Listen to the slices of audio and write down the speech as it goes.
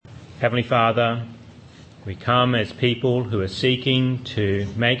Heavenly Father, we come as people who are seeking to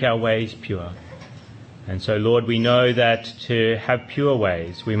make our ways pure. And so, Lord, we know that to have pure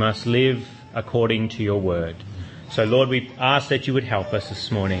ways, we must live according to your word. So, Lord, we ask that you would help us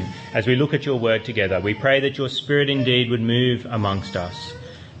this morning as we look at your word together. We pray that your Spirit indeed would move amongst us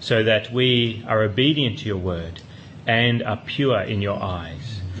so that we are obedient to your word and are pure in your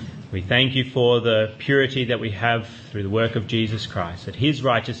eyes. We thank you for the purity that we have through the work of Jesus Christ, that his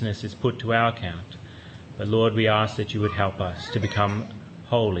righteousness is put to our account. But Lord, we ask that you would help us to become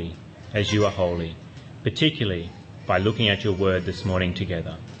holy as you are holy, particularly by looking at your word this morning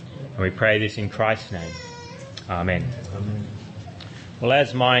together. And we pray this in Christ's name. Amen. Amen. Well,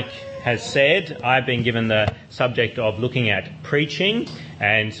 as Mike has said, I've been given the subject of looking at preaching.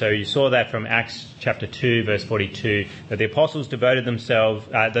 And so you saw that from Acts chapter 2, verse 42, that the apostles devoted themselves,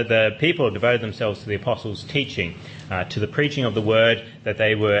 that the people devoted themselves to the apostles' teaching, to the preaching of the word that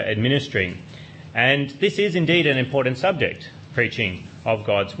they were administering. And this is indeed an important subject, preaching of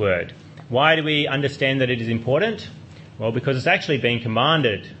God's word. Why do we understand that it is important? Well, because it's actually been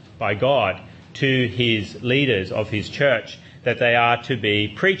commanded by God to his leaders of his church that they are to be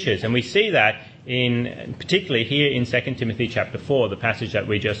preachers. And we see that in particularly here in 2 Timothy chapter 4, the passage that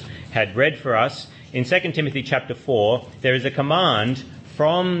we just had read for us. In 2 Timothy chapter 4, there is a command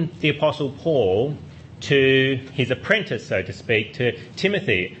from the Apostle Paul to his apprentice, so to speak, to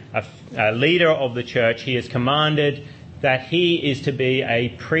Timothy, a leader of the church. He is commanded that he is to be a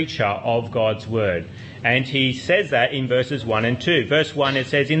preacher of God's word. And he says that in verses 1 and 2. Verse 1, it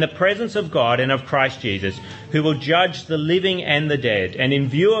says, "In the presence of God and of Christ Jesus, who will judge the living and the dead, and in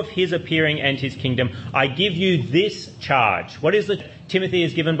view of his appearing and his kingdom, I give you this charge." What is it Timothy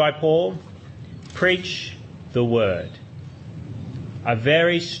is given by Paul? Preach the word. A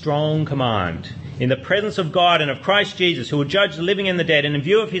very strong command. In the presence of God and of Christ Jesus, who will judge the living and the dead, and in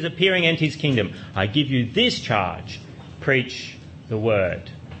view of his appearing and his kingdom, I give you this charge. Preach the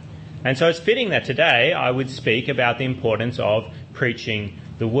word. And so it's fitting that today I would speak about the importance of preaching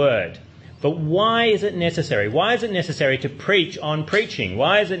the word. But why is it necessary? Why is it necessary to preach on preaching?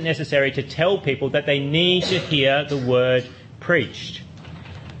 Why is it necessary to tell people that they need to hear the word preached?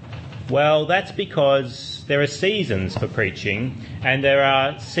 Well, that's because there are seasons for preaching, and there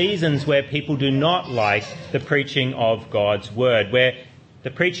are seasons where people do not like the preaching of God's word, where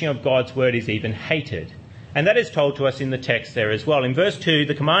the preaching of God's word is even hated. And that is told to us in the text there as well. In verse 2,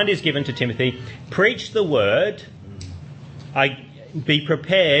 the command is given to Timothy, preach the word, be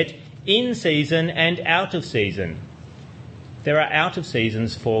prepared in season and out of season. There are out of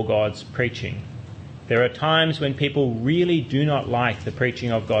seasons for God's preaching. There are times when people really do not like the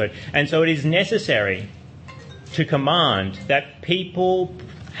preaching of God. And so it is necessary to command that people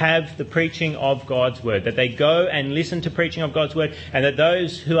have the preaching of God's word, that they go and listen to preaching of God's word, and that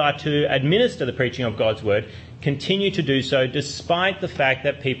those who are to administer the preaching of God's word continue to do so despite the fact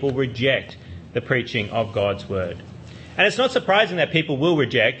that people reject the preaching of God's word. And it's not surprising that people will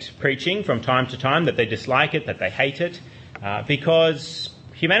reject preaching from time to time, that they dislike it, that they hate it, because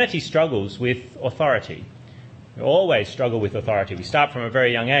humanity struggles with authority. We always struggle with authority. We start from a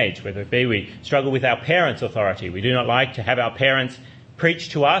very young age, whether it be we struggle with our parents' authority. We do not like to have our parents preach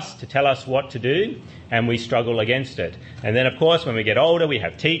to us, to tell us what to do, and we struggle against it. And then, of course, when we get older, we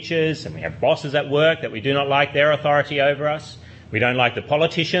have teachers and we have bosses at work that we do not like their authority over us. We don't like the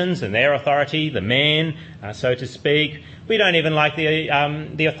politicians and their authority, the man, so to speak. We don't even like the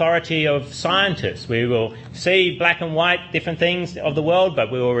authority of scientists. We will see black and white different things of the world,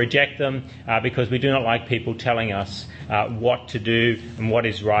 but we will reject them because we do not like people telling us what to do and what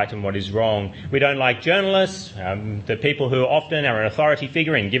is right and what is wrong. We don't like journalists, the people who often are an authority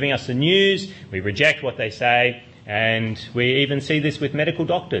figure in giving us the news. We reject what they say. And we even see this with medical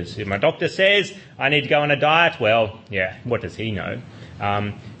doctors. If my doctor says I need to go on a diet, well, yeah, what does he know?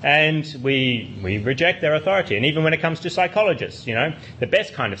 And we reject their authority. And even when it comes to psychologists, the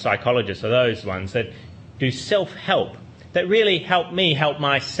best kind of psychologists are those ones that do self-help, that really help me help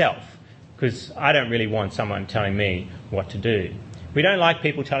myself, because I don't really want someone telling me what to do. We don't like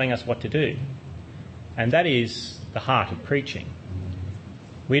people telling us what to do. And that is the heart of preaching.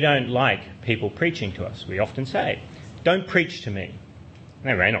 We don't like people preaching to us. We often say, don't preach to me.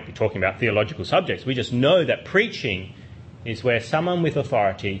 They may not be talking about theological subjects. We just know that preaching is where someone with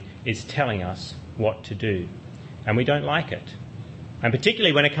authority is telling us what to do. And we don't like it. And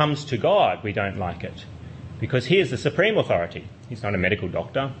particularly when it comes to God, we don't like it. Because he is the supreme authority. He's not a medical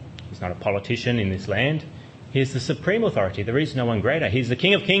doctor. He's not a politician in this land. He is the supreme authority. There is no one greater. He's the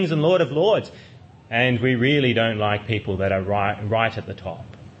King of Kings and Lord of Lords. And we really don't like people that are right at the top.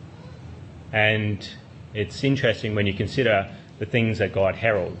 And it's interesting when you consider the things that God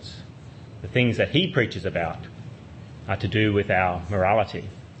heralds. the things that he preaches about are to do with our morality.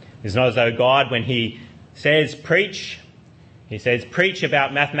 It's not as though God, when he says preach, he says preach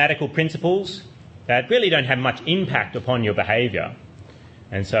about mathematical principles that really don't have much impact upon your behaviour.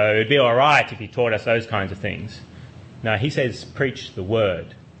 And so it'd be all right if he taught us those kinds of things. No, he says preach the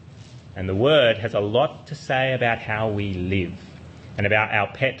word. And the word has a lot to say about how we live and about our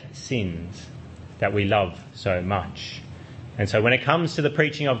pet sins that we love so much. And so when it comes to the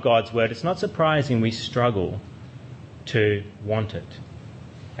preaching of God's word, it's not surprising we struggle to want it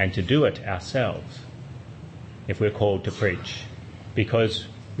and to do it ourselves if we're called to preach, because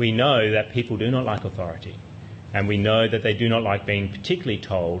we know that people do not like authority, and we know that they do not like being particularly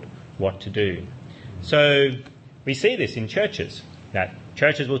told what to do. So we see this in churches, that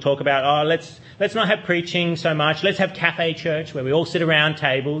churches will talk about, let's not have preaching so much, let's have cafe church where we all sit around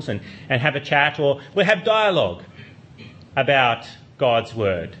tables and have a chat, or we'll have dialogue about God's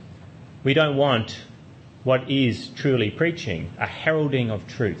word. We don't want what is truly preaching, a heralding of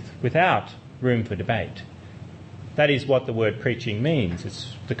truth without room for debate. That is what the word preaching means.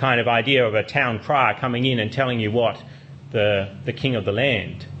 It's the kind of idea of a town crier coming in and telling you what the king of the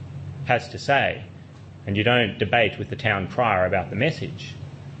land has to say. And you don't debate with the town crier about the message.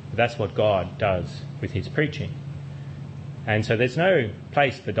 But that's what God does with his preaching. And so there's no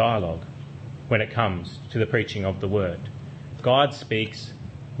place for dialogue when it comes to the preaching of the word. God speaks,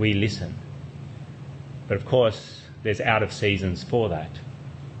 we listen. But of course, there's out of seasons for that.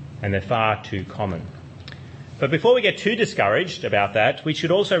 And they're far too common. But before we get too discouraged about that, we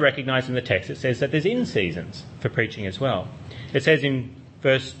should also recognise in the text it says that there's in seasons for preaching as well. It says in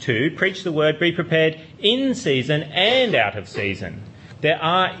verse 2, preach the word, be prepared in season and out of season. There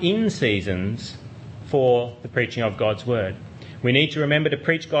are in seasons for the preaching of God's word. We need to remember to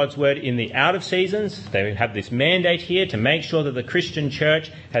preach God's word in the out of seasons. They have this mandate here to make sure that the Christian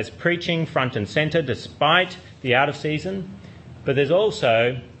church has preaching front and centre despite the out of season. But there's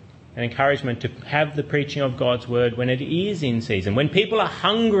also an encouragement to have the preaching of God's word when it is in season, when people are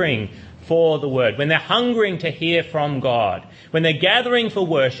hungering for the word, when they're hungering to hear from God, when they're gathering for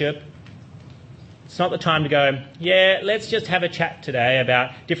worship. It's not the time to go, let's just have a chat today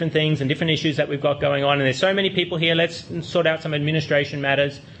about different things and different issues that we've got going on, and there's so many people here, let's sort out some administration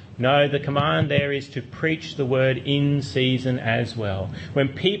matters. No, the command there is to preach the word in season as well. When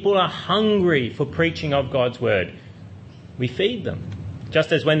people are hungry for preaching of God's word, we feed them.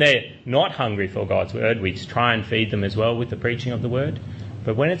 Just as when they're not hungry for God's word, we try and feed them as well with the preaching of the word.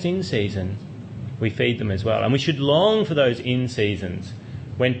 But when it's in season, we feed them as well. And we should long for those in seasons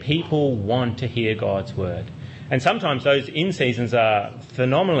when people want to hear God's word. And sometimes those in seasons are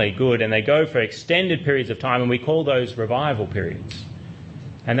phenomenally good and they go for extended periods of time, and we call those revival periods.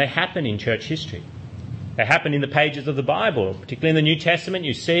 And they happen in church history. They happen in the pages of the Bible, particularly in the New Testament.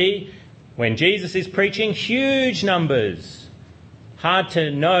 You see, when Jesus is preaching, huge numbers. Hard to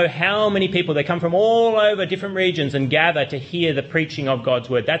know how many people. They come from all over different regions and gather to hear the preaching of God's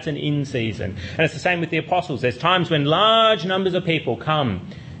word. That's an in-season. And it's the same with the apostles. There's times when large numbers of people come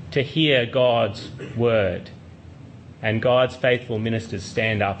to hear God's word. And God's faithful ministers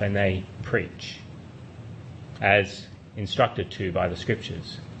stand up and they preach as instructed to by the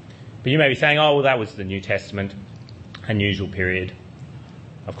scriptures. But you may be saying, that was the New Testament, unusual period.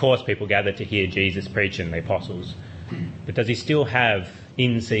 Of course people gathered to hear Jesus preach and the apostles. But does he still have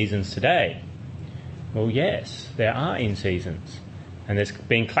in-seasons today? Well, yes, there are in-seasons. And there's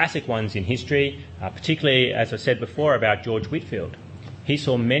been classic ones in history, particularly, as I said before, about George Whitefield. He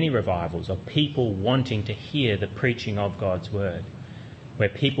saw many revivals of people wanting to hear the preaching of God's word, where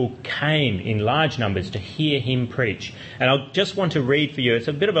people came in large numbers to hear him preach. And I just want to read for you, it's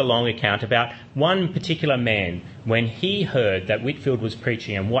a bit of a long account about one particular man when he heard that Whitefield was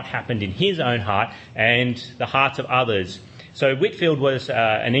preaching and what happened in his own heart and the hearts of others. So Whitefield was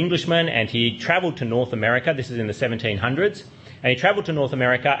an Englishman, and he travelled to North America. This is in the 1700s. And he travelled to North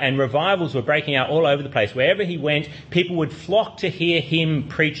America, and revivals were breaking out all over the place. Wherever he went, people would flock to hear him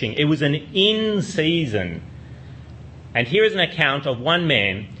preaching. It was an in-season. And here is an account of one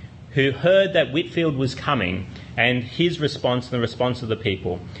man who heard that Whitefield was coming and his response and the response of the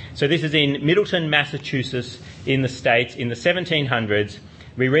people. So this is in Middleton, Massachusetts, in the States, in the 1700s.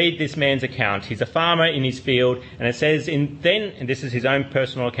 We read this man's account. He's a farmer in his field, and it says, and this is his own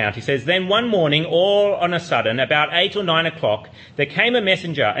personal account, he says, then one morning, all on a sudden, about 8 or 9 o'clock, there came a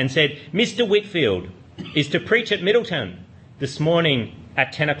messenger and said, Mr. Whitefield is to preach at Middleton this morning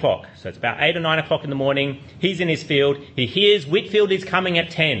at 10 o'clock. So it's about 8 or 9 o'clock in the morning. He's in his field. He hears Whitefield is coming at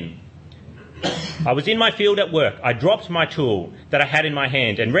 10. I was in my field at work. I dropped my tool that I had in my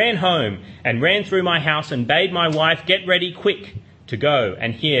hand and ran home and ran through my house and bade my wife get ready quick to go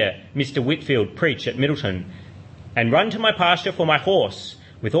and hear Mr. Whitfield preach at Middleton, and run to my pasture for my horse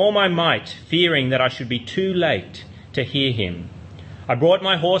with all my might, fearing that I should be too late to hear him. I brought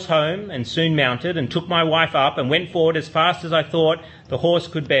my horse home and soon mounted, and took my wife up and went forward as fast as I thought the horse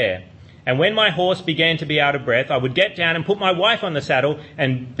could bear. And when my horse began to be out of breath, I would get down and put my wife on the saddle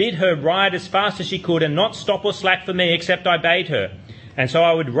and bid her ride as fast as she could, and not stop or slack for me except I bade her. And so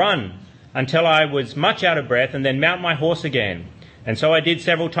I would run until I was much out of breath, and then mount my horse again. And so I did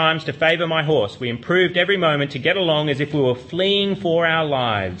several times to favour my horse. We improved every moment to get along as if we were fleeing for our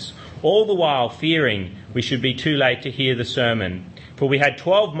lives, all the while fearing we should be too late to hear the sermon. For we had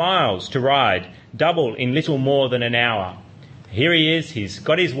 12 miles to ride, double in little more than an hour. Here he is, he's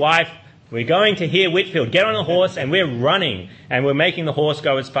got his wife. We're going to hear Whitfield get on the horse, and we're running, and we're making the horse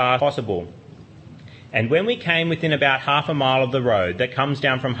go as fast as possible. And when we came within about half a mile of the road that comes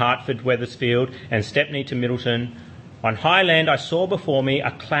down from Hartford, Wethersfield and Stepney to Middleton, on high land I saw before me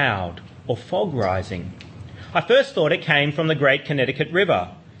a cloud or fog rising. I first thought it came from the great Connecticut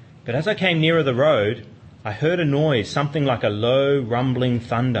River, but as I came nearer the road, I heard a noise, something like a low rumbling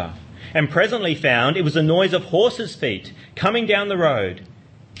thunder, and presently found it was the noise of horses' feet coming down the road.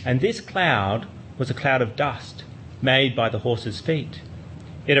 And this cloud was a cloud of dust made by the horses' feet.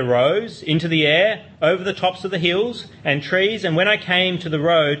 It arose into the air over the tops of the hills and trees, and when I came to the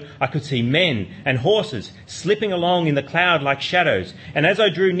road, I could see men and horses slipping along in the cloud like shadows, and as I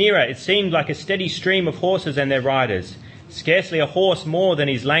drew nearer, it seemed like a steady stream of horses and their riders, scarcely a horse more than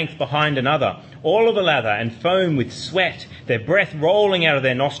his length behind another, all of a lather and foam with sweat, their breath rolling out of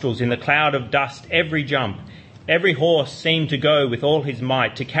their nostrils in the cloud of dust every jump. Every horse seemed to go with all his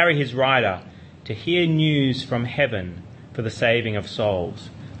might to carry his rider, to hear news from heaven for the saving of souls.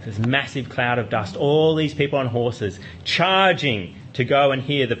 This massive cloud of dust, all these people on horses, charging to go and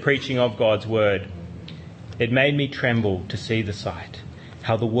hear the preaching of God's word. It made me tremble to see the sight,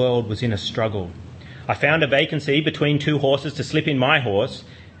 how the world was in a struggle. I found a vacancy between two horses to slip in my horse,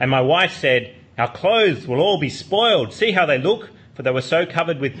 and my wife said, "Our clothes will all be spoiled. See how they look?" For they were so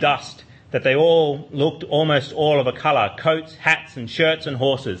covered with dust that they all looked almost all of a colour, coats, hats and shirts and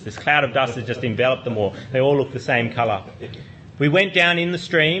horses. This cloud of dust has just enveloped them all. They all look the same colour. We went down in the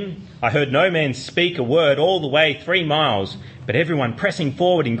stream. I heard no man speak a word all the way 3 miles, but everyone pressing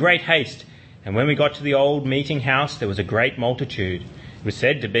forward in great haste. And when we got to the old meeting house, there was a great multitude. It was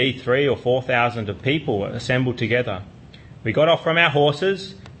said to be 3,000 or 4,000 of people assembled together. We got off from our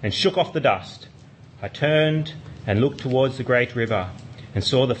horses and shook off the dust. I turned and looked towards the great river, and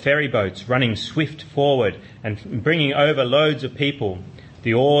saw the ferry boats running swift forward and bringing over loads of people.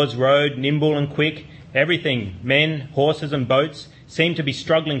 The oars rowed nimble and quick. Everything, men, horses and boats, seemed to be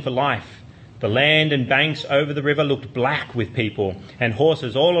struggling for life. The land and banks over the river looked black with people and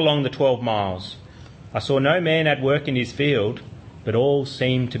horses all along the 12 miles. I saw no man at work in his field, but all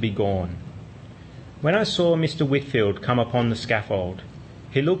seemed to be gone. When I saw Mr. Whitfield come upon the scaffold,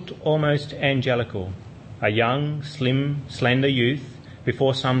 he looked almost angelical, a young, slim, slender youth,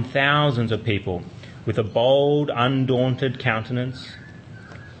 before some thousands of people, with a bold, undaunted countenance,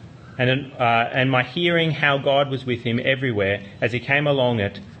 and my hearing how God was with him everywhere as he came along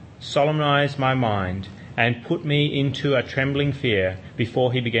it solemnized my mind and put me into a trembling fear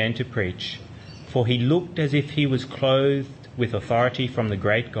before he began to preach, for he looked as if he was clothed with authority from the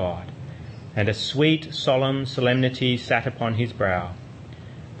great God, and a sweet, solemn solemnity sat upon his brow.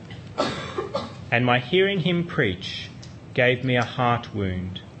 And my hearing him preach gave me a heart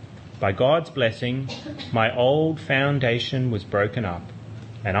wound. By God's blessing, my old foundation was broken up,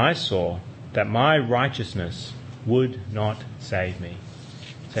 and I saw that my righteousness would not save me.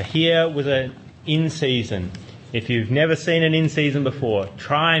 So here was an in-season. If you've never seen an in-season before,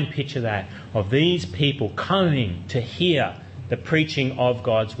 try and picture that, of these people coming to hear the preaching of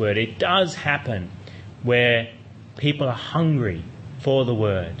God's word. It does happen where people are hungry for the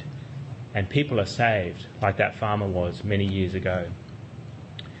word, and people are saved, like that farmer was many years ago.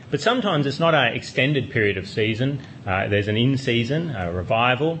 But sometimes it's not an extended period of season. There's an in-season, a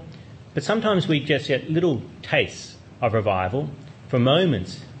revival. But sometimes we just get little tastes of revival for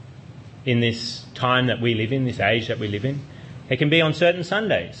moments in this time that we live in, this age that we live in. It can be on certain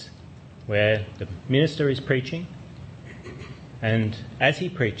Sundays where the minister is preaching, and as he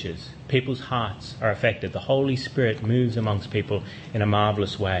preaches, people's hearts are affected. The Holy Spirit moves amongst people in a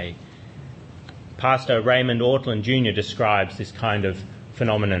marvellous way. Pastor Raymond Ortland Jr. describes this kind of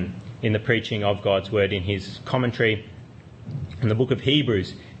phenomenon in the preaching of God's word in his commentary in the book of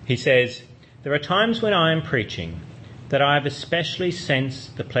Hebrews. He says, "There are times when I am preaching that I have especially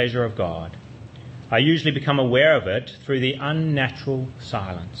sensed the pleasure of God. I usually become aware of it through the unnatural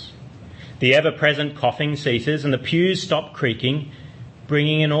silence. The ever-present coughing ceases and the pews stop creaking,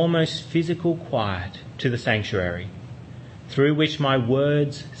 bringing an almost physical quiet to the sanctuary, through which my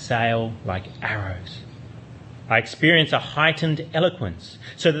words sail like arrows. I experience a heightened eloquence,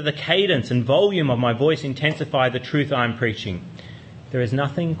 so that the cadence and volume of my voice intensify the truth I am preaching. There is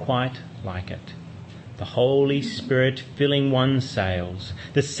nothing quite like it. The Holy Spirit filling one's sails,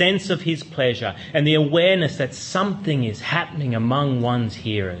 the sense of his pleasure, and the awareness that something is happening among one's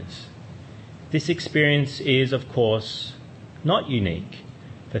hearers. This experience is, of course, not unique,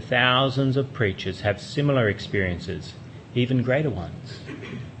 for thousands of preachers have similar experiences, even greater ones.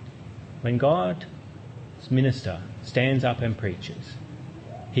 When God's minister stands up and preaches,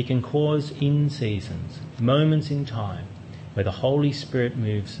 he can cause in seasons, moments in time, where the Holy Spirit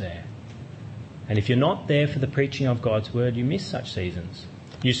moves there. And if you're not there for the preaching of God's word, you miss such seasons.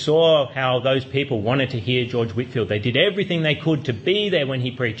 You saw how those people wanted to hear George Whitefield. They did everything they could to be there when he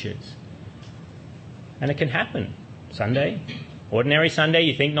preaches. And it can happen. Sunday, ordinary Sunday,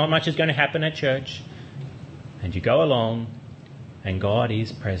 you think not much is going to happen at church. And you go along, and God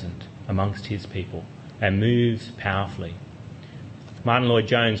is present amongst his people and moves powerfully. Martin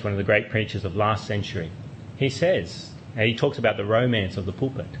Lloyd-Jones, one of the great preachers of last century, he says, and he talks about the romance of the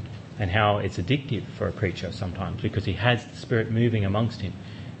pulpit and how it's addictive for a preacher sometimes because he has the Spirit moving amongst him.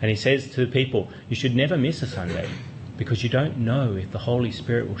 And he says to the people, you should never miss a Sunday because you don't know if the Holy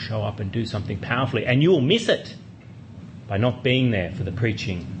Spirit will show up and do something powerfully, and you will miss it by not being there for the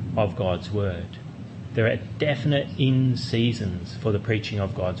preaching of God's word. There are definite in-seasons for the preaching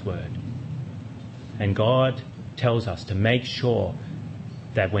of God's word. And God tells us to make sure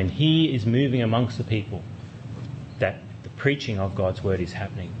that when he is moving amongst the people, that the preaching of God's word is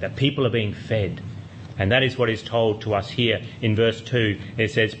happening, that people are being fed. And that is what is told to us here in verse 2.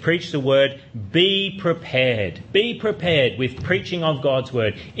 It says, preach the word, be prepared. Be prepared with preaching of God's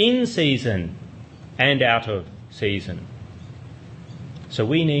word in season and out of season. So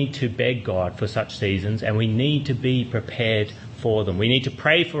we need to beg God for such seasons, and we need to be prepared for them. We need to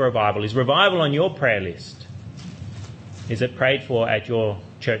pray for revival. Is revival on your prayer list? Is it prayed for at your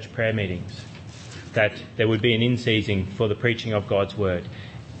church prayer meetings? That there would be an in-season for the preaching of God's word.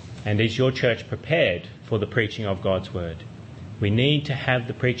 And is your church prepared for the preaching of God's word? We need to have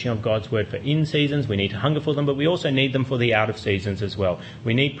the preaching of God's word for in-seasons. We need to hunger for them, but we also need them for the out-of-seasons as well.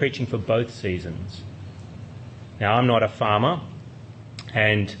 We need preaching for both seasons. Now, I'm not a farmer,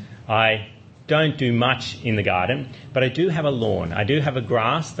 and I don't do much in the garden, but I do have a lawn. I do have a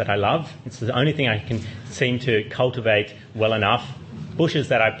grass that I love. It's the only thing I can seem to cultivate well enough. Bushes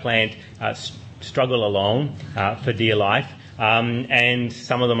that I plant struggle along for dear life. And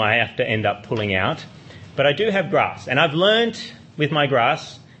some of them I have to end up pulling out. But I do have grass. And I've learnt with my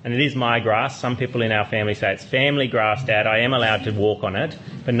grass, and it is my grass. Some people in our family say it's family grass, Dad. I am allowed to walk on it.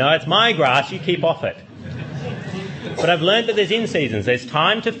 But no, it's my grass. You keep off it. But I've learnt that there's in-seasons. There's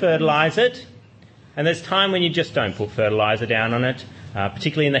time to fertilise it. And there's time when you just don't put fertiliser down on it.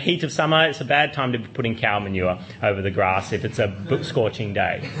 Particularly in the heat of summer, it's a bad time to be putting cow manure over the grass if it's a scorching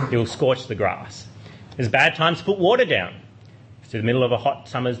day. It will scorch the grass. There's bad times to put water down. To the middle of a hot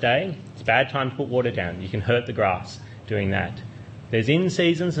summer's day, it's a bad time to put water down. You can hurt the grass doing that. There's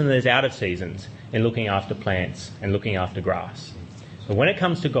in-seasons and there's out-of-seasons in looking after plants and looking after grass. But when it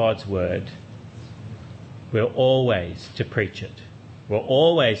comes to God's word, we're always to preach it. We're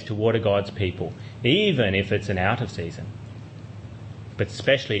always to water God's people, even if it's an out-of-season, but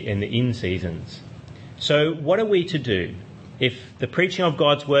especially in the in-seasons. So what are we to do if the preaching of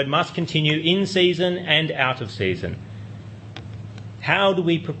God's word must continue in season and out of season? How do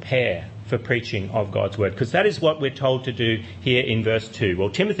we prepare for preaching of God's word? Because that is what we're told to do here in verse 2.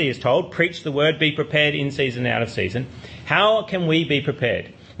 Well, Timothy is told, preach the word, be prepared in season and out of season. How can we be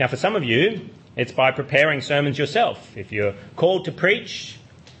prepared? Now, for some of you, it's by preparing sermons yourself. If you're called to preach,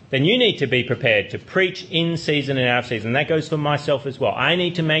 then you need to be prepared to preach in season and out of season. That goes for myself as well. I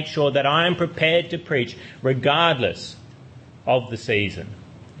need to make sure that I am prepared to preach regardless of the season.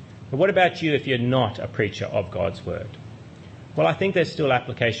 But what about you if you're not a preacher of God's word? Well, I think there's still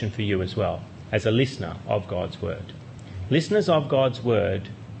application for you as well, as a listener of God's word. Listeners of God's word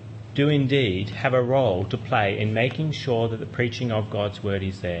do indeed have a role to play in making sure that the preaching of God's word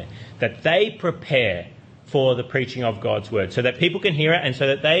is there, that they prepare for the preaching of God's word, so that people can hear it and so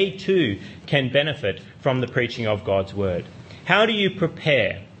that they too can benefit from the preaching of God's word. How do you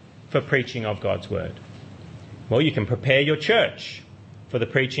prepare for preaching of God's word? Well, you can prepare your church for the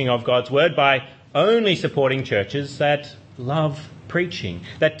preaching of God's word by only supporting churches that love preaching,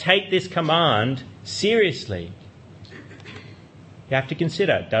 that take this command seriously. You have to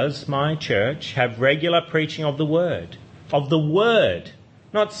consider, does my church have regular preaching of the word? Of the word,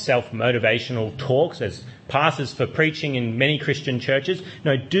 not self-motivational talks as passes for preaching in many Christian churches.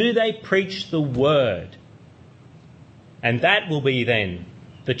 No, do they preach the word? And that will be then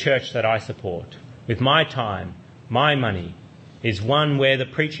the church that I support, with my time, my money, is one where the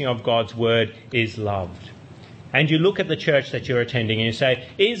preaching of God's word is loved. And you look at the church that you're attending and you say,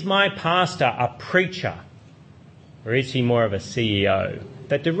 is my pastor a preacher? Or is he more of a CEO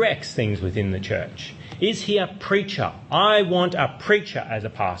that directs things within the church? Is he a preacher? I want a preacher as a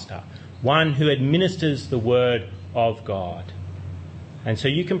pastor, one who administers the word of God. And so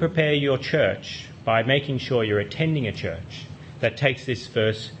you can prepare your church by making sure you're attending a church that takes this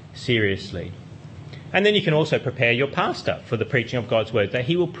verse seriously. And then you can also prepare your pastor for the preaching of God's word, that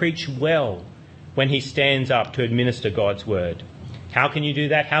he will preach well when he stands up to administer God's word. How can you do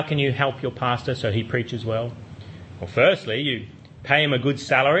that? How can you help your pastor so he preaches well? Well, firstly, you pay him a good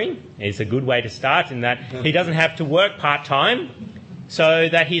salary. It's a good way to start in that he doesn't have to work part-time, so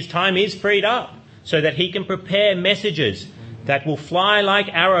that his time is freed up, so that he can prepare messages that will fly like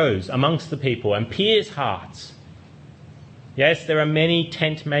arrows amongst the people and pierce hearts. Yes, there are many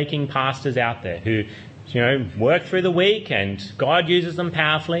tent-making pastors out there who, work through the week and God uses them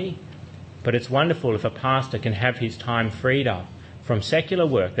powerfully. But it's wonderful if a pastor can have his time freed up from secular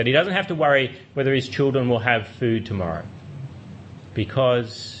work, that he doesn't have to worry whether his children will have food tomorrow,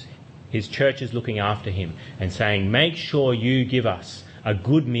 because his church is looking after him and saying, make sure you give us a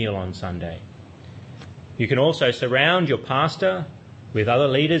good meal on Sunday. You can also surround your pastor with other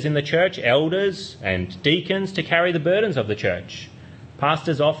leaders in the church, elders and deacons, to carry the burdens of the church.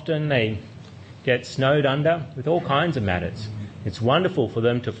 Pastors often, they get snowed under with all kinds of matters. It's wonderful for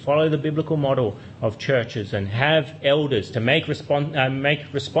them to follow the biblical model of churches and have elders to make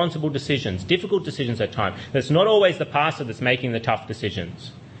responsible decisions, difficult decisions at times. It's not always the pastor that's making the tough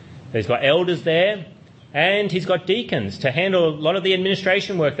decisions. He's got elders there, and he's got deacons to handle a lot of the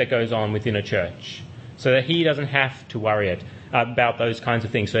administration work that goes on within a church, so that he doesn't have to worry about those kinds of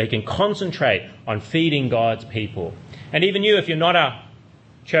things, so he can concentrate on feeding God's people. And even you, if you're not a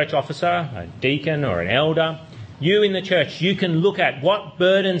church officer, a deacon or an elder, you in the church, you can look at what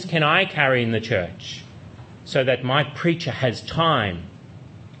burdens can I carry in the church so that my preacher has time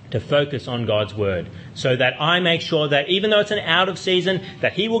to focus on God's word, so that I make sure that even though it's an out of season,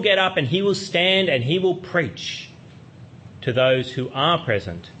 that he will get up and he will stand and he will preach to those who are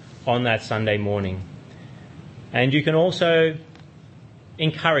present on that Sunday morning. And you can also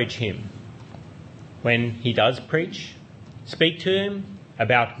encourage him when he does preach. Speak to him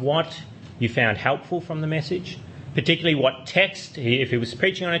about what you found helpful from the message, particularly what text. If he was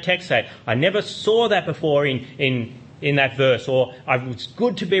preaching on a text, say, I never saw that before in that verse, or it was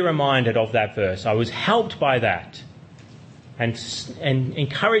good to be reminded of that verse. I was helped by that. And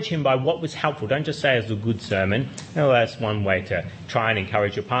encourage him by what was helpful. Don't just say it's a good sermon. No, that's one way to try and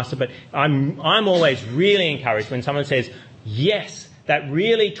encourage your pastor. But I'm always really encouraged when someone says, yes, that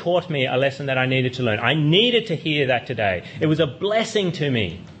really taught me a lesson that I needed to learn. I needed to hear that today. It was a blessing to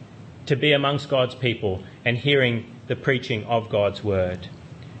me to be amongst God's people and hearing the preaching of God's word.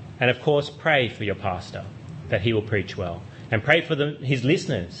 And of course, pray for your pastor that he will preach well. And pray for his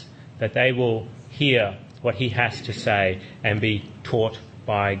listeners that they will hear what he has to say and be taught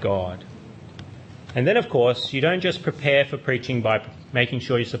by God. And then, of course, you don't just prepare for preaching by making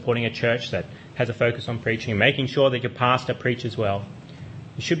sure you're supporting a church that has a focus on preaching and making sure that your pastor preaches well.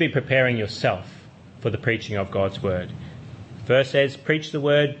 You should be preparing yourself for the preaching of God's word. Verse says, preach the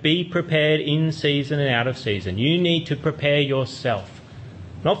word, be prepared in season and out of season. You need to prepare yourself,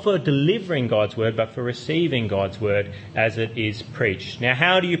 not for delivering God's word, but for receiving God's word as it is preached. Now,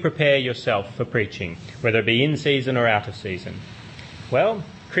 how do you prepare yourself for preaching, whether it be in season or out of season? Well,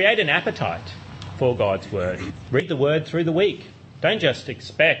 create an appetite for God's word. Read the word through the week. Don't just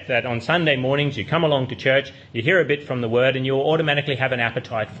expect that on Sunday mornings you come along to church, you hear a bit from the word, and you'll automatically have an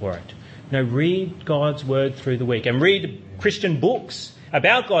appetite for it. No, read God's word through the week, and read Christian books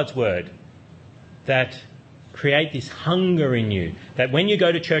about God's word that create this hunger in you, that when you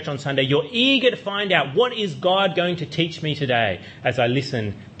go to church on Sunday, you're eager to find out, what is God going to teach me today as I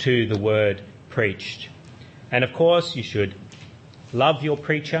listen to the word preached? And of course, you should love your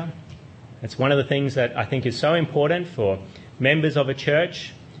preacher. It's one of the things that I think is so important for members of a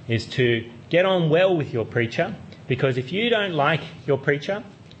church, is to get on well with your preacher, because if you don't like your preacher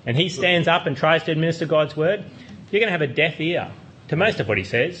and he stands up and tries to administer God's word, you're going to have a deaf ear to most of what he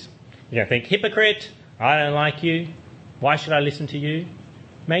says. You're going to think, hypocrite, I don't like you, why should I listen to you?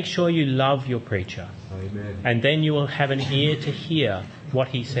 Make sure you love your preacher. Amen. And then you will have an ear to hear what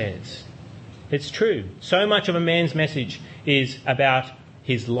he says. It's true. So much of a man's message is about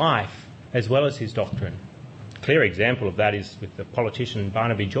his life as well as his doctrine. clear example of that is with the politician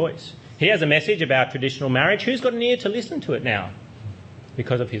Barnaby Joyce. He has a message about traditional marriage. Who's got an ear to listen to it now?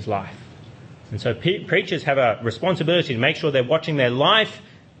 Because of his life. And so preachers have a responsibility to make sure they're watching their life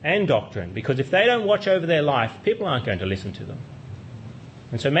and doctrine, because if they don't watch over their life, people aren't going to listen to them.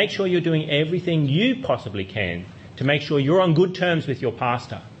 And so make sure you're doing everything you possibly can to make sure you're on good terms with your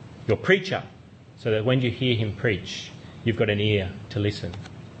pastor, your preacher, so that when you hear him preach, you've got an ear to listen.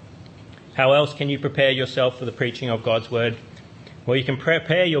 How else can you prepare yourself for the preaching of God's word? Well, you can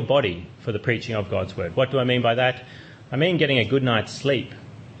prepare your body for the preaching of God's word. What do I mean by that? I mean getting a good night's sleep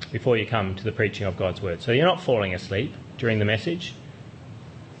before you come to the preaching of God's word. So you're not falling asleep during the message.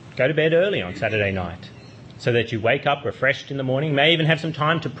 Go to bed early on Saturday night so that you wake up refreshed in the morning. May even have some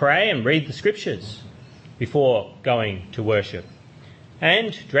time to pray and read the scriptures before going to worship.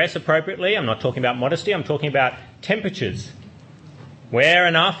 And dress appropriately. I'm not talking about modesty, I'm talking about temperatures. Wear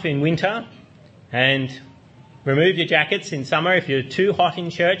enough in winter and remove your jackets in summer. If you're too hot in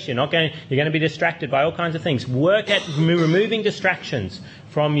church, you're going to be distracted by all kinds of things. Work at removing distractions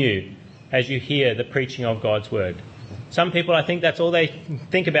from you as you hear the preaching of God's word. Some people, I think that's all they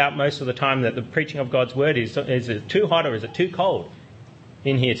think about most of the time, that the preaching of God's word is it too hot or is it too cold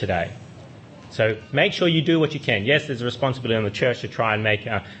in here today? So make sure you do what you can. Yes, there's a responsibility on the church to try and make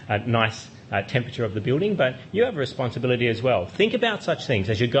a nice temperature of the building, but you have a responsibility as well. Think about such things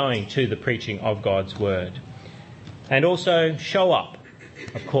as you're going to the preaching of God's word. And also show up,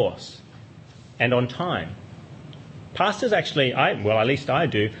 of course, and on time. Pastors actually, at least I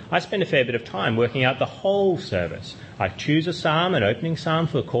do, I spend a fair bit of time working out the whole service. I choose a psalm, an opening psalm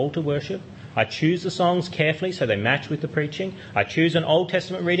for a call to worship. I choose the songs carefully so they match with the preaching. I choose an Old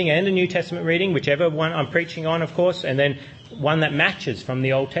Testament reading and a New Testament reading, whichever one I'm preaching on, of course, and then one that matches from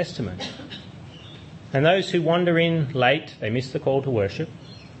the Old Testament. And those who wander in late, they miss the call to worship.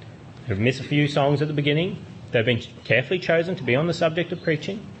 They miss a few songs at the beginning. They've been carefully chosen to be on the subject of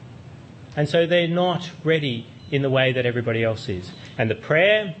preaching. And so they're not ready in the way that everybody else is. And the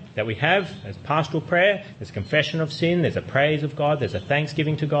prayer that we have as pastoral prayer, there's confession of sin, there's a praise of God, there's a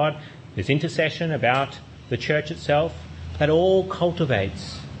thanksgiving to God, there's intercession about the church itself. That all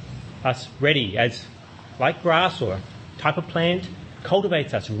cultivates us ready, as like grass or a type of plant,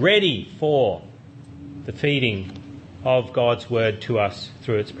 cultivates us ready for the feeding of God's word to us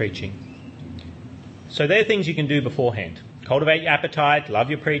through its preaching. So there are things you can do beforehand. Cultivate your appetite, love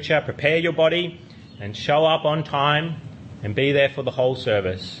your preacher, prepare your body, and show up on time and be there for the whole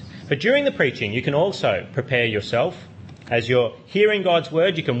service. But during the preaching, you can also prepare yourself. As you're hearing God's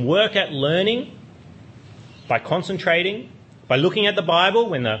word, you can work at learning by concentrating, by looking at the Bible.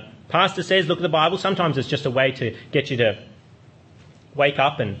 When the pastor says, look at the Bible, sometimes it's just a way to get you to wake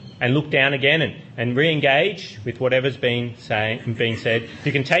up and look down again and re-engage with whatever's being said.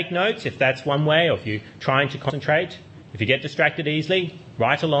 You can take notes if that's one way, or if you're trying to concentrate. If you get distracted easily,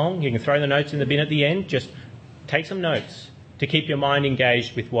 write along. You can throw the notes in the bin at the end. Just take some notes to keep your mind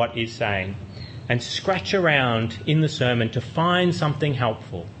engaged with what is saying. And scratch around in the sermon to find something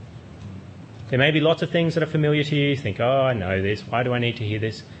helpful. There may be lots of things that are familiar to you. You think, oh, I know this. Why do I need to hear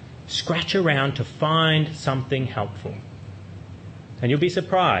this? Scratch around to find something helpful. And you'll be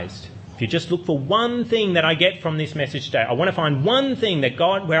surprised if you just look for one thing that I get from this message today. I want to find one thing that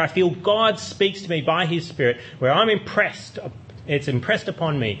where I feel God speaks to me by His Spirit, where I'm impressed. It's impressed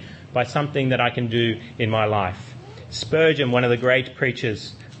upon me by something that I can do in my life. Spurgeon, one of the great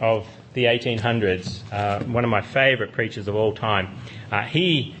preachers of the 1800s, one of my favourite preachers of all time,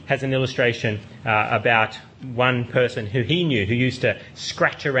 he has an illustration about one person who he knew who used to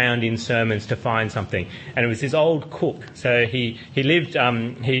scratch around in sermons to find something. And it was his old cook. So he lived,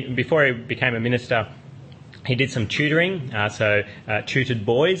 before he became a minister, he did some tutoring, tutored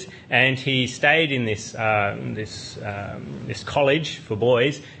boys, and he stayed in this college for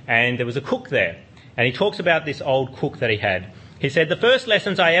boys, and there was a cook there. And he talks about this old cook that he had. He said, the first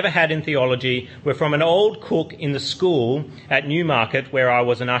lessons I ever had in theology were from an old cook in the school at Newmarket where I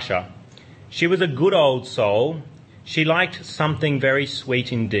was an usher. She was a good old soul. She liked something very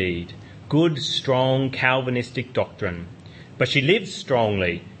sweet indeed, good, strong, Calvinistic doctrine. But she lived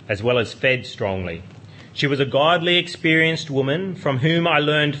strongly as well as fed strongly. She was a godly, experienced woman from whom I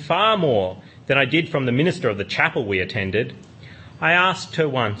learned far more than I did from the minister of the chapel we attended. I asked her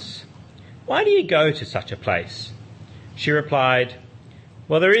once, why do you go to such a place? She replied,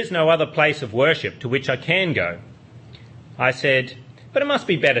 well, there is no other place of worship to which I can go. I said, but it must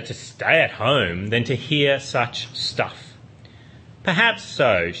be better to stay at home than to hear such stuff. Perhaps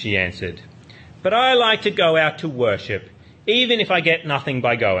so, she answered, but I like to go out to worship, even if I get nothing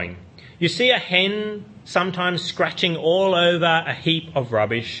by going. You see a hen sometimes scratching all over a heap of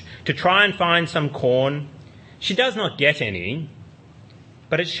rubbish to try and find some corn. She does not get any,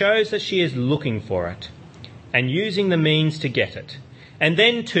 but it shows that she is looking for it and using the means to get it. And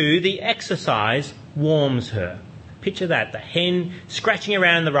then too, the exercise warms her. Picture that, the hen scratching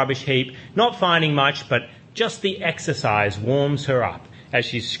around the rubbish heap, not finding much, but just the exercise warms her up as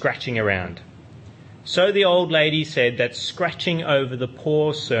she's scratching around. So the old lady said that scratching over the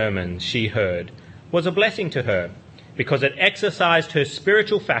poor sermons she heard was a blessing to her, because it exercised her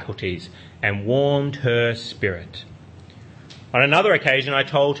spiritual faculties and warmed her spirit. On another occasion, I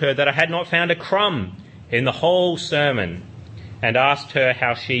told her that I had not found a crumb in the whole sermon and asked her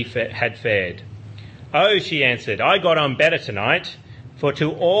how she had fared. "Oh," she answered, "I got on better tonight, for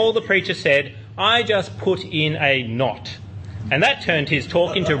to all the preacher said, I just put in a knot, and that turned his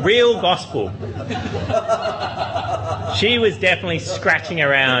talk into real gospel." She was definitely scratching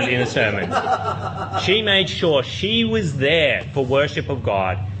around in the sermon. She made sure she was there for worship of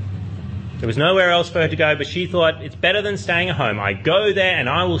God. There was nowhere else for her to go, but she thought, it's better than staying at home. I go there and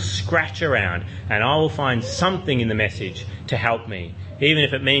I will scratch around and I will find something in the message to help me, even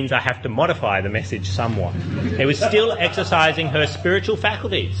if it means I have to modify the message somewhat. It was still exercising her spiritual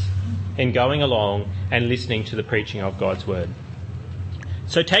faculties in going along and listening to the preaching of God's word.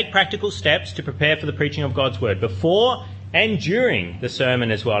 So take practical steps to prepare for the preaching of God's word before and during the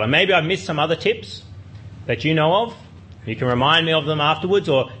sermon as well. And maybe I've missed some other tips that you know of. You can remind me of them afterwards,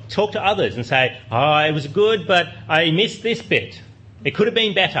 or talk to others and say, "Oh, it was good, but I missed this bit. It could have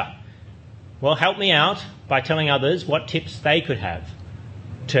been better." Well, help me out by telling others what tips they could have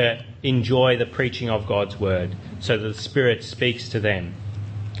to enjoy the preaching of God's word so that the Spirit speaks to them.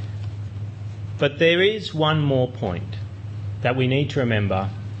 But there is one more point that we need to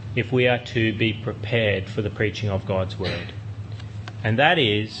remember if we are to be prepared for the preaching of God's word. And that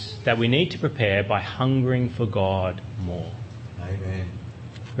is that we need to prepare by hungering for God more. Amen.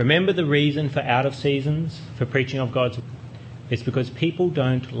 Remember the reason for out of seasons for preaching of God's word? It's because people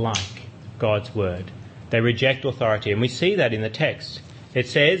don't like God's word. They reject authority. And we see that in the text. It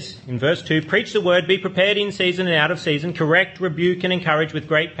says in verse 2, "Preach the word, be prepared in season and out of season, correct, rebuke and encourage with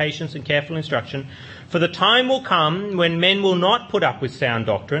great patience and careful instruction. For the time will come when men will not put up with sound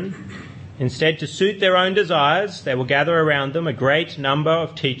doctrine. Instead, to suit their own desires, they will gather around them a great number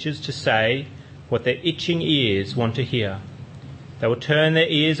of teachers to say what their itching ears want to hear. They will turn their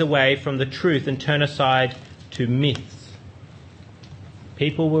ears away from the truth and turn aside to myths."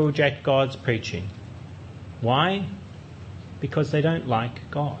 People will reject God's preaching. Why? Because they don't like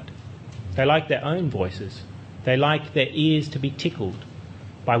God. They like their own voices. They like their ears to be tickled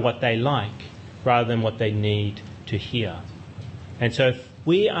by what they like rather than what they need to hear. And so if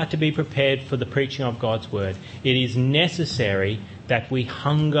we are to be prepared for the preaching of God's word, it is necessary that we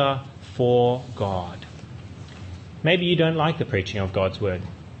hunger for God. Maybe you don't like the preaching of God's word.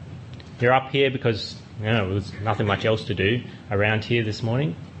 You're up here because there's nothing much else to do around here this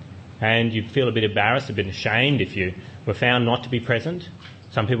morning, and you feel a bit embarrassed, a bit ashamed if you were found not to be present.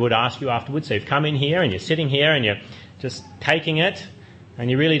 Some people would ask you afterwards, so you've come in here and you're sitting here and you're just taking it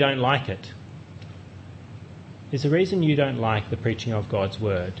and you really don't like it. Is the reason you don't like the preaching of God's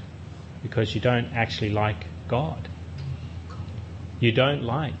word because you don't actually like God? You don't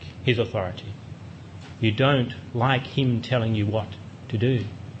like his authority. You don't like him telling you what to do.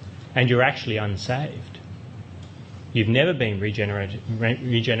 And you're actually unsaved. You've never been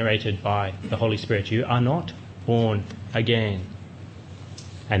regenerated by the Holy Spirit. You are not born again.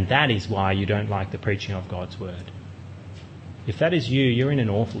 And that is why you don't like the preaching of God's word. If that is you, you're in an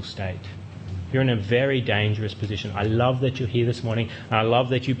awful state. You're in a very dangerous position. I love that you're here this morning. And I love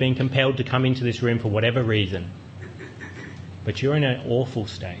that you've been compelled to come into this room for whatever reason. But you're in an awful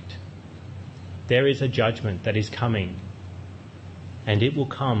state. There is a judgment that is coming. And it will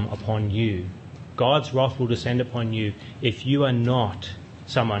come upon you. God's wrath will descend upon you if you are not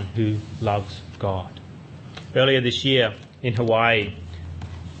someone who loves God. Earlier this year in Hawaii,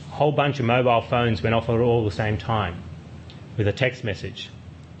 a whole bunch of mobile phones went off at all the same time with a text message.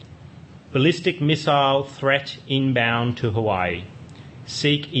 "Ballistic missile threat inbound to Hawaii.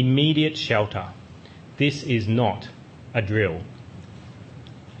 Seek immediate shelter. This is not a drill."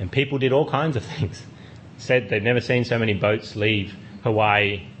 And people did all kinds of things. Said they've never seen so many boats leave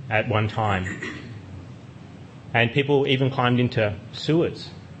Hawaii at one time. And people even climbed into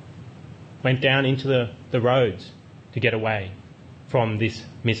sewers, went down into the roads to get away from this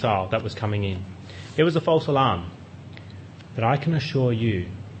missile that was coming in. It was a false alarm. But I can assure you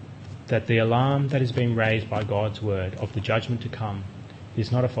that the alarm that is being raised by God's word of the judgment to come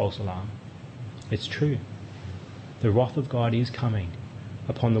is not a false alarm. It's true. The wrath of God is coming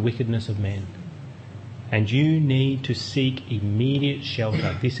upon the wickedness of men. And you need to seek immediate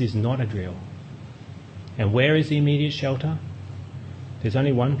shelter. This is not a drill. And where is the immediate shelter? There's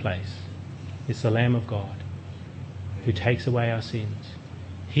only one place. It's the Lamb of God who takes away our sins.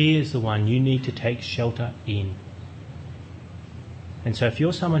 He is the one you need to take shelter in. And so if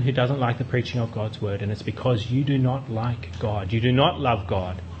you're someone who doesn't like the preaching of God's word, and it's because you do not like God, you do not love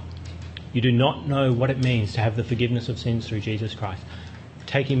God, you do not know what it means to have the forgiveness of sins through Jesus Christ,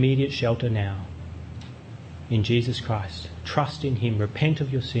 take immediate shelter now in Jesus Christ. Trust in him. Repent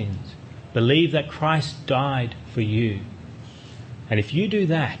of your sins. Believe that Christ died for you. And if you do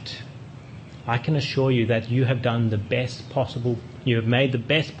that, I can assure you that you have done the best possible, you have made the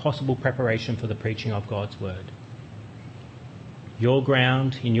best possible preparation for the preaching of God's word. Your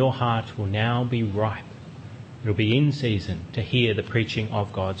ground in your heart will now be ripe. It'll be in season to hear the preaching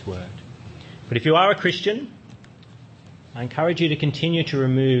of God's word. But if you are a Christian, I encourage you to continue to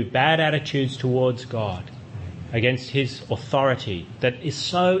remove bad attitudes towards God, against his authority that is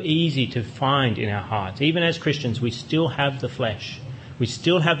so easy to find in our hearts. Even as Christians, we still have the flesh. We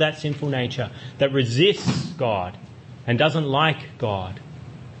still have that sinful nature that resists God and doesn't like God.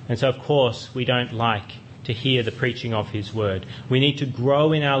 And so, of course, we don't like to hear the preaching of his word. We need to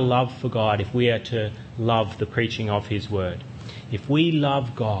grow in our love for God if we are to love the preaching of his word. If we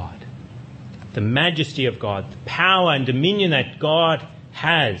love God, the majesty of God, the power and dominion that God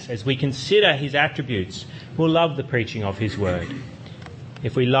has, as we consider his attributes, we'll love the preaching of his word.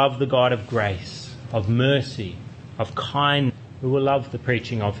 If we love the God of grace, of mercy, of kindness, we will love the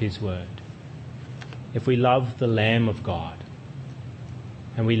preaching of his word. If we love the Lamb of God,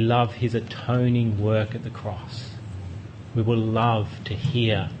 and we love his atoning work at the cross, we will love to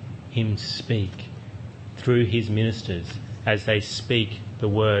hear him speak through his ministers as they speak the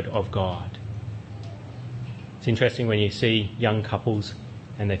word of God. It's interesting when you see young couples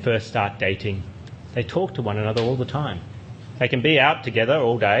and they first start dating, they talk to one another all the time. They can be out together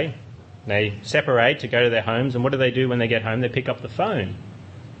all day. They separate to go to their homes, and what do when they get home? They pick up the phone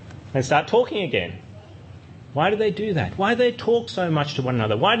and start talking again. Why do they do that? Why do they talk so much to one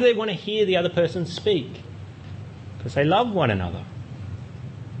another? Why do they want to hear the other person speak? Because they love one another.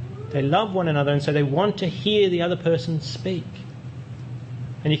 They love one another, and so they want to hear the other person speak.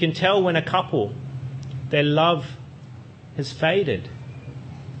 And you can tell when a couple, their love has faded,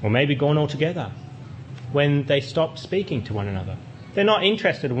 or maybe gone altogether, when they stop speaking to one another. They're not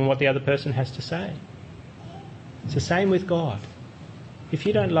interested in what the other person has to say. It's the same with God. If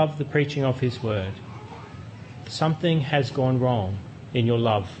you don't love the preaching of his word, something has gone wrong in your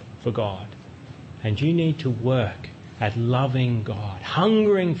love for God. And you need to work at loving God,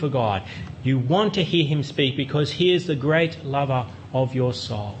 hungering for God. You want to hear him speak because he is the great lover of your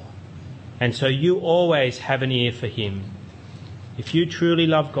soul. And so you always have an ear for him. If you truly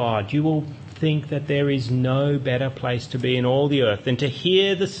love God, you will think that there is no better place to be in all the earth than to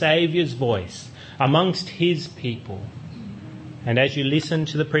hear the Saviour's voice amongst his people. And as you listen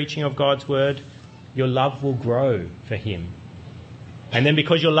to the preaching of God's word, your love will grow for him. And then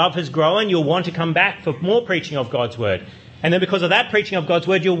because your love has grown, you'll want to come back for more preaching of God's word. And then because of that preaching of God's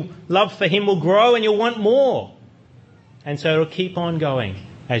word, your love for him will grow and you'll want more. And so it'll keep on going.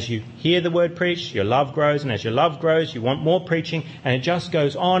 As you hear the word preached, your love grows, and as your love grows, you want more preaching, and it just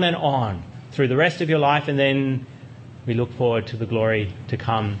goes on and on through the rest of your life, and then we look forward to the glory to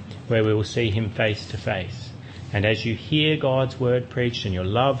come where we will see him face to face. And as you hear God's word preached and your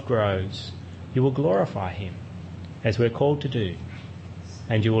love grows, you will glorify him as we're called to do,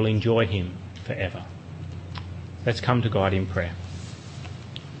 and you will enjoy him forever. Let's come to God in prayer.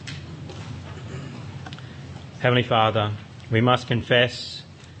 Heavenly Father, we must confess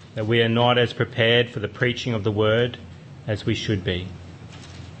that we are not as prepared for the preaching of the word as we should be.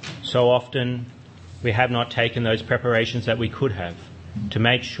 So often we have not taken those preparations that we could have to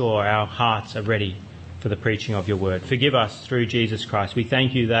make sure our hearts are ready for the preaching of your word. Forgive us through Jesus Christ. We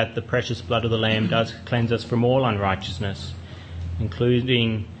thank you that the precious blood of the Lamb does cleanse us from all unrighteousness,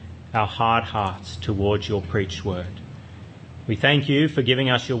 including our hard hearts towards your preached word. We thank you for giving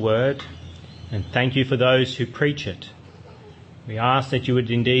us your word, and thank you for those who preach it. We ask that you would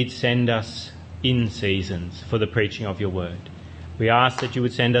indeed send us in seasons for the preaching of your word. We ask that you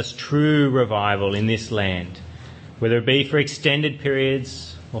would send us true revival in this land, whether it be for extended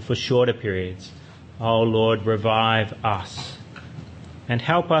periods or for shorter periods. Oh Lord, revive us and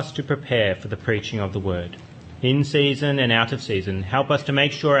help us to prepare for the preaching of the word. In season and out of season, help us to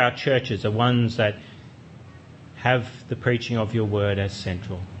make sure our churches are ones that have the preaching of your word as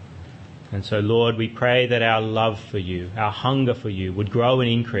central. And so, Lord, we pray that our love for you, our hunger for you would grow and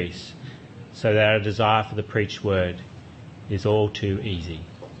increase so that our desire for the preached word is all too easy.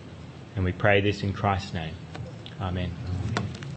 And we pray this in Christ's name. Amen.